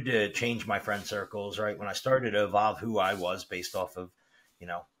started to change my friend circles, right, when I started to evolve who I was based off of,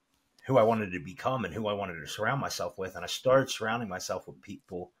 who I wanted to become and who I wanted to surround myself with, and I started surrounding myself with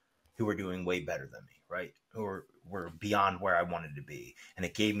people who were doing way better than me, right, who were beyond where I wanted to be, and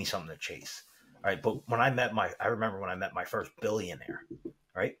it gave me something to chase, right? But I remember when I met my first billionaire,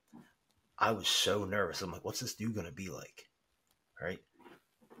 right, I was so nervous. I'm like, what's this dude going to be like, right?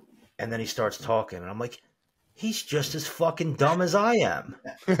 And then he starts talking, and I'm like, he's just as fucking dumb as I am.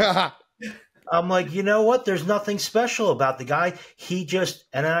 I'm like, you know what? There's nothing special about the guy. And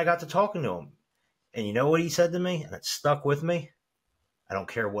then I got to talking to him. And you know what he said to me? And it stuck with me. I don't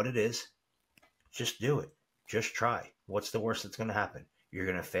care what it is. Just do it. Just try. What's the worst that's going to happen? You're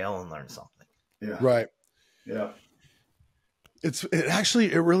going to fail and learn something. Yeah. Right. Yeah.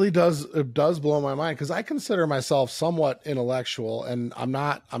 It really does blow my mind, because I consider myself somewhat intellectual, and I'm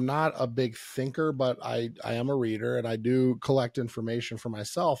not a big thinker, but I am a reader, and I do collect information for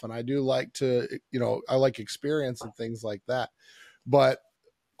myself, and I do like to, I like experience and things like that, but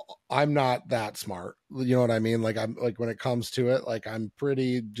I'm not that smart. You know what I mean? I'm when it comes to it, I'm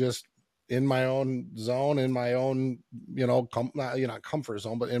pretty just in my own zone, in my own, not comfort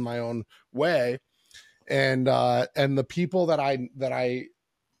zone, but in my own way. And the people that I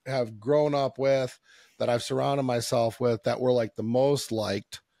have grown up with, that I've surrounded myself with, that were the most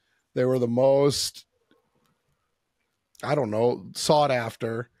liked, they were the most, I don't know, sought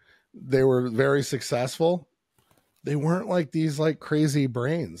after, they were very successful. they weren't like these like crazy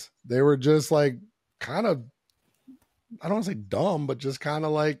brains. They were just like kind of, I don't want to say dumb, but just kind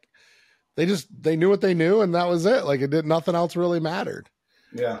of like, they knew what they knew, and that was it. Like, nothing else really mattered.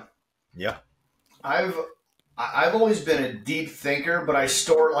 Yeah. Yeah. I've always been a deep thinker, but I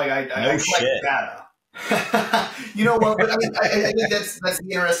store, like, I collect data. You know what? But I mean, I think that's the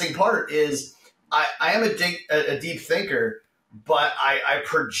interesting part is I am a deep thinker, but I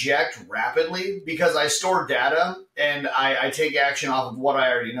project rapidly because I store data and I take action off of what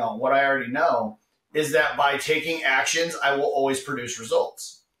I already know. What I already know is that by taking actions, I will always produce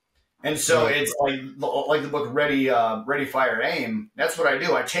results. And so it's like the book Ready, Fire, Aim. That's what I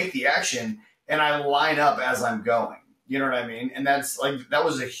do. I take the action and I line up as I'm going. You know what I mean? And that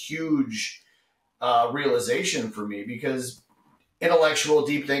was a huge realization for me because intellectual,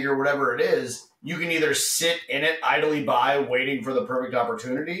 deep thinker, whatever it is, you can either sit in it idly by waiting for the perfect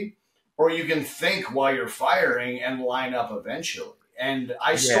opportunity, or you can think while you're firing and line up eventually. And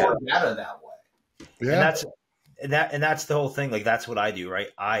I store data that way. Yeah. And that's the whole thing. Like, that's what I do, right?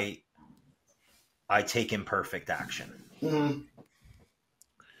 I take imperfect action. Mm-hmm.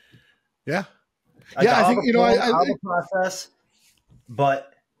 Yeah. Like, I think, I think process,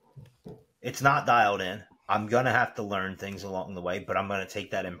 but it's not dialed in. I'm going to have to learn things along the way, but I'm going to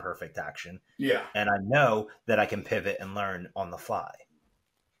take that imperfect action. Yeah. And I know that I can pivot and learn on the fly.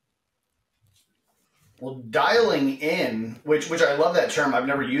 Well, dialing in, which I love that term. I've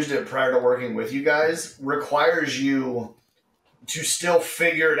never used it prior to working with you guys, requires you to still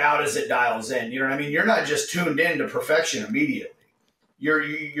figure it out as it dials in. You know what I mean? You're not just tuned in to perfection immediately.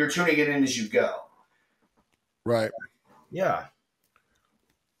 You're tuning it in as you go. Right. Yeah.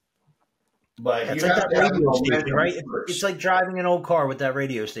 But it's like that radio station, right? It's like driving an old car with that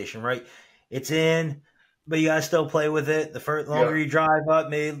radio station, right? It's in, but you gotta still play with it. The longer you drive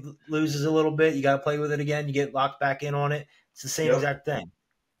up, maybe it loses a little bit. You gotta play with it again. You get locked back in on it. It's the same exact thing.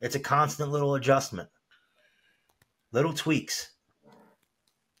 It's a constant little adjustment, little tweaks.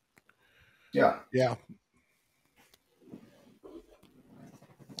 Yeah. Yeah.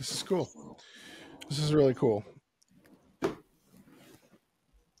 This is cool. This is really cool.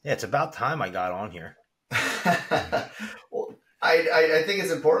 Yeah, it's about time I got on here. Well, I think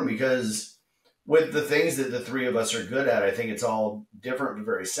it's important because with the things that the three of us are good at, I think it's all different but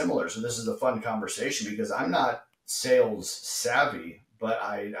very similar. So this is a fun conversation because I'm not sales savvy, but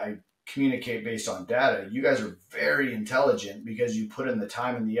I communicate based on data. You guys are very intelligent because you put in the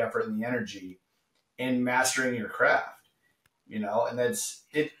time and the effort and the energy in mastering your craft, and that's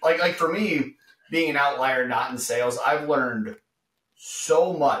it. Like for me, being an outlier, not in sales, I've learned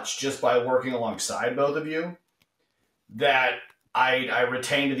so much just by working alongside both of you that I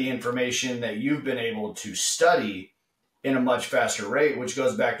retained the information that you've been able to study in a much faster rate, which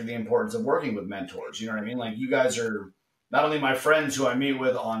goes back to the importance of working with mentors. You know what I mean? Like, you guys are not only my friends who I meet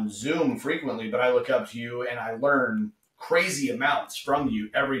with on Zoom frequently, but I look up to you and I learn crazy amounts from you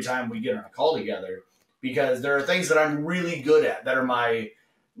every time we get on a call together, because there are things that I'm really good at that are my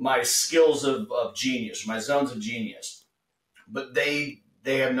skills of genius, my zones of genius. But they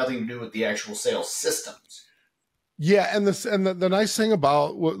have nothing to do with the actual sales systems. Yeah, and the nice thing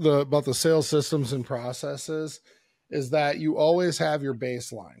about the sales systems and processes is that you always have your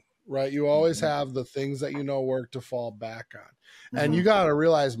baseline, right? You always have the things that work to fall back on. And you got to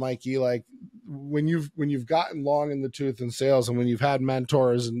realize, Mikey, like when you've gotten long in the tooth in sales, and when you've had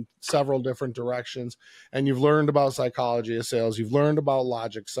mentors in several different directions, and you've learned about psychology of sales, you've learned about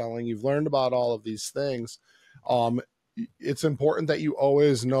logic selling, you've learned about all of these things. It's important that you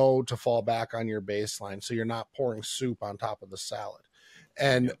always know to fall back on your baseline so you're not pouring soup on top of the salad.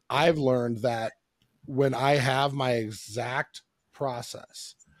 And I've learned that when I have my exact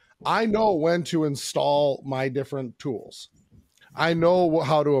process, I know when to install my different tools. I know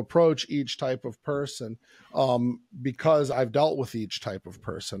how to approach each type of person because I've dealt with each type of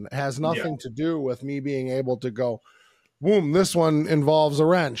person. It has nothing to do with me being able to go, boom, this one involves a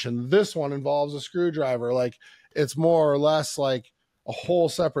wrench and this one involves a screwdriver. Like, it's more or less like a whole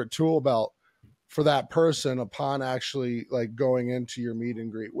separate tool belt for that person upon actually like going into your meet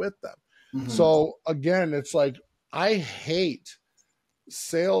and greet with them. Mm-hmm. So again, it's like, I hate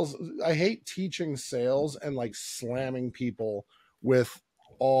sales. I hate teaching sales and like slamming people with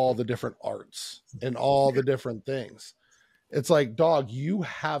all the different arts and all the different things. It's like, dog, you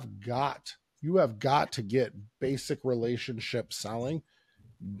have got to get basic relationship selling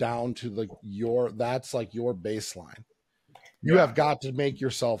down to that's like your baseline. You have got to make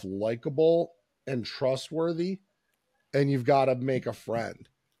yourself likable and trustworthy, and you've got to make a friend.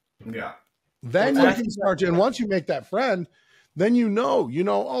 Yeah. Then you can start to, and once you make that friend, then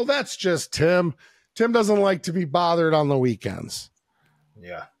oh, that's just Tim. Tim doesn't like to be bothered on the weekends.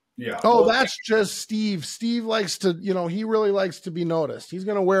 Yeah. Yeah. Oh, that's just Steve. Steve likes to, he really likes to be noticed. He's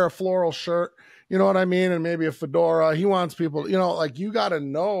going to wear a floral shirt, you know what I mean? And maybe a fedora. He wants people, like you got to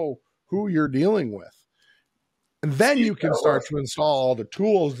know who you're dealing with. And then you can start to install all the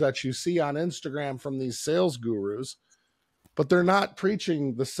tools that you see on Instagram from these sales gurus, but they're not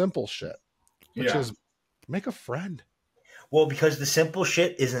preaching the simple shit, which is make a friend. Well, because the simple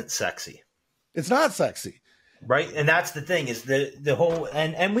shit isn't sexy. It's not sexy. Right. And that's the thing is the whole,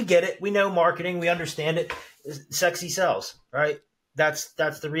 and we get it. We know marketing. We understand it. Sexy sells, right? That's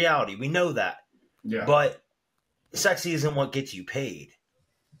the reality. We know that. Yeah. But sexy isn't what gets you paid.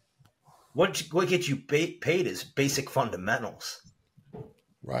 What gets you paid is basic fundamentals.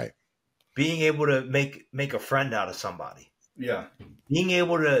 Right. Being able to make a friend out of somebody. Yeah. Being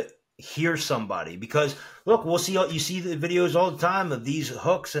able to hear somebody, because look, you see the videos all the time of these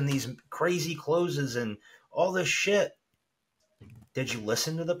hooks and these crazy closes and all this shit. Did you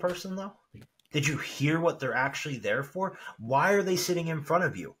listen to the person though? Did you hear what they're actually there for? Why are they sitting in front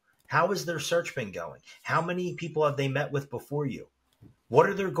of you? How has their search been going? How many people have they met with before you? What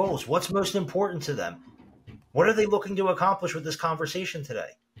are their goals? What's most important to them? What are they looking to accomplish with this conversation today?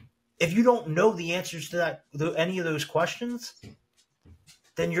 If you don't know the answers to any of those questions,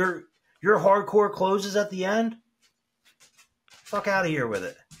 then your hardcore closes at the end. Fuck out of here with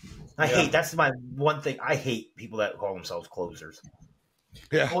it. That's my one thing. I hate people that call themselves closers.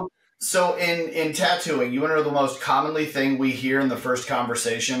 Yeah. Well, so in tattooing, you want to know the most commonly thing we hear in the first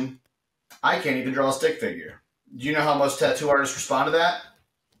conversation? I can't even draw a stick figure. Do you know how most tattoo artists respond to that?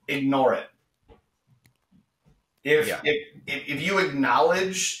 Ignore it. If you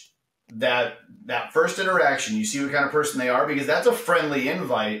acknowledge that first interaction, you see what kind of person they are, because that's a friendly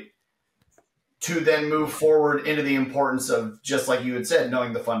invite to then move forward into the importance of, just like you had said,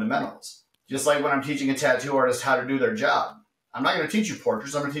 knowing the fundamentals. Just like when I'm teaching a tattoo artist how to do their job. I'm not going to teach you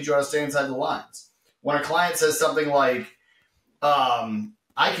portraits. I'm going to teach you how to stay inside the lines. When a client says something like, I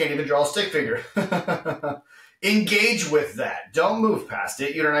can't even draw a stick figure. Engage with that. Don't move past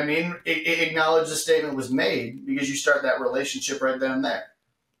it. You know what I mean? Acknowledge the statement was made, because you start that relationship right then and there.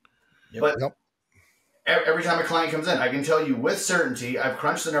 But every time a client comes in, I can tell you with certainty, I've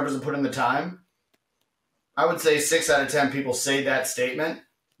crunched the numbers and put in the time. I would say 6 out of 10 people say that statement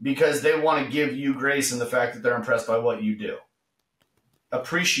because they want to give you grace in the fact that they're impressed by what you do.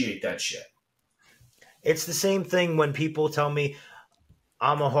 Appreciate that shit. It's the same thing when people tell me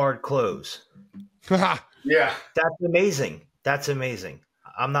I'm a hard close. Yeah. That's amazing. That's amazing.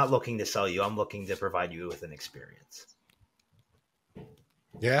 I'm not looking to sell you. I'm looking to provide you with an experience.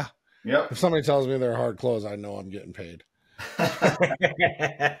 Yeah. Yep. If somebody tells me they're hard close, I know I'm getting paid.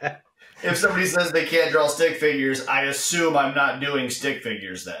 If somebody says they can't draw stick figures, I assume I'm not doing stick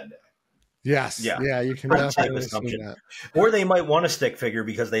figures that day. Yes. Yeah, you can definitely assume that. Or they might want a stick figure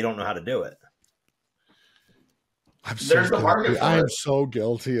because they don't know how to do it. There's a market for I am it. so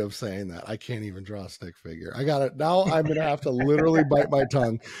guilty of saying that. I can't even draw a stick figure. I got it. Now I'm going to have to literally bite my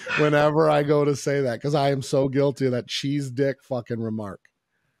tongue whenever I go to say that, because I am so guilty of that cheese dick fucking remark.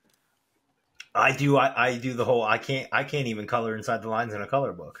 I do the whole I can't even color inside the lines in a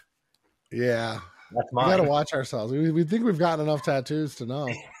color book. Yeah. That's mine. We got to watch ourselves. We think we've gotten enough tattoos to know.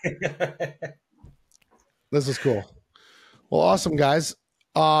 This is cool. Well, awesome, guys.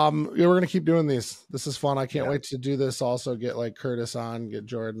 We're going to keep doing these. This is fun. I can't wait to do this. Also get like Curtis on, get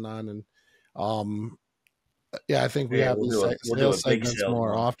Jordan on. And I think we have these sales segments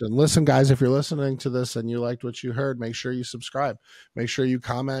more often. Listen, guys, if you're listening to this and you liked what you heard, make sure you subscribe. Make sure you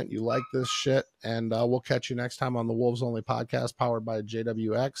comment. You like this shit. And we'll catch you next time on the Wolves Only podcast powered by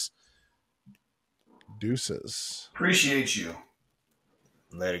JWX. Deuces. Appreciate you.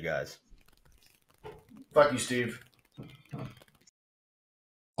 Later, guys. Fuck you, Steve.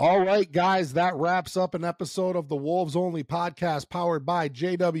 All right, guys, that wraps up an episode of the Wolves Only podcast powered by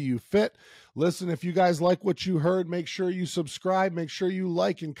JW Fit. Listen, if you guys like what you heard, make sure you subscribe, make sure you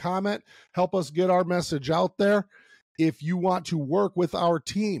like and comment, help us get our message out there. If you want to work with our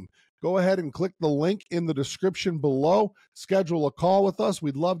team, go ahead and click the link in the description below. Schedule a call with us.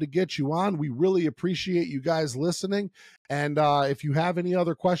 We'd love to get you on. We really appreciate you guys listening. And if you have any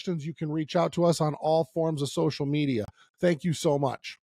other questions, you can reach out to us on all forms of social media. Thank you so much.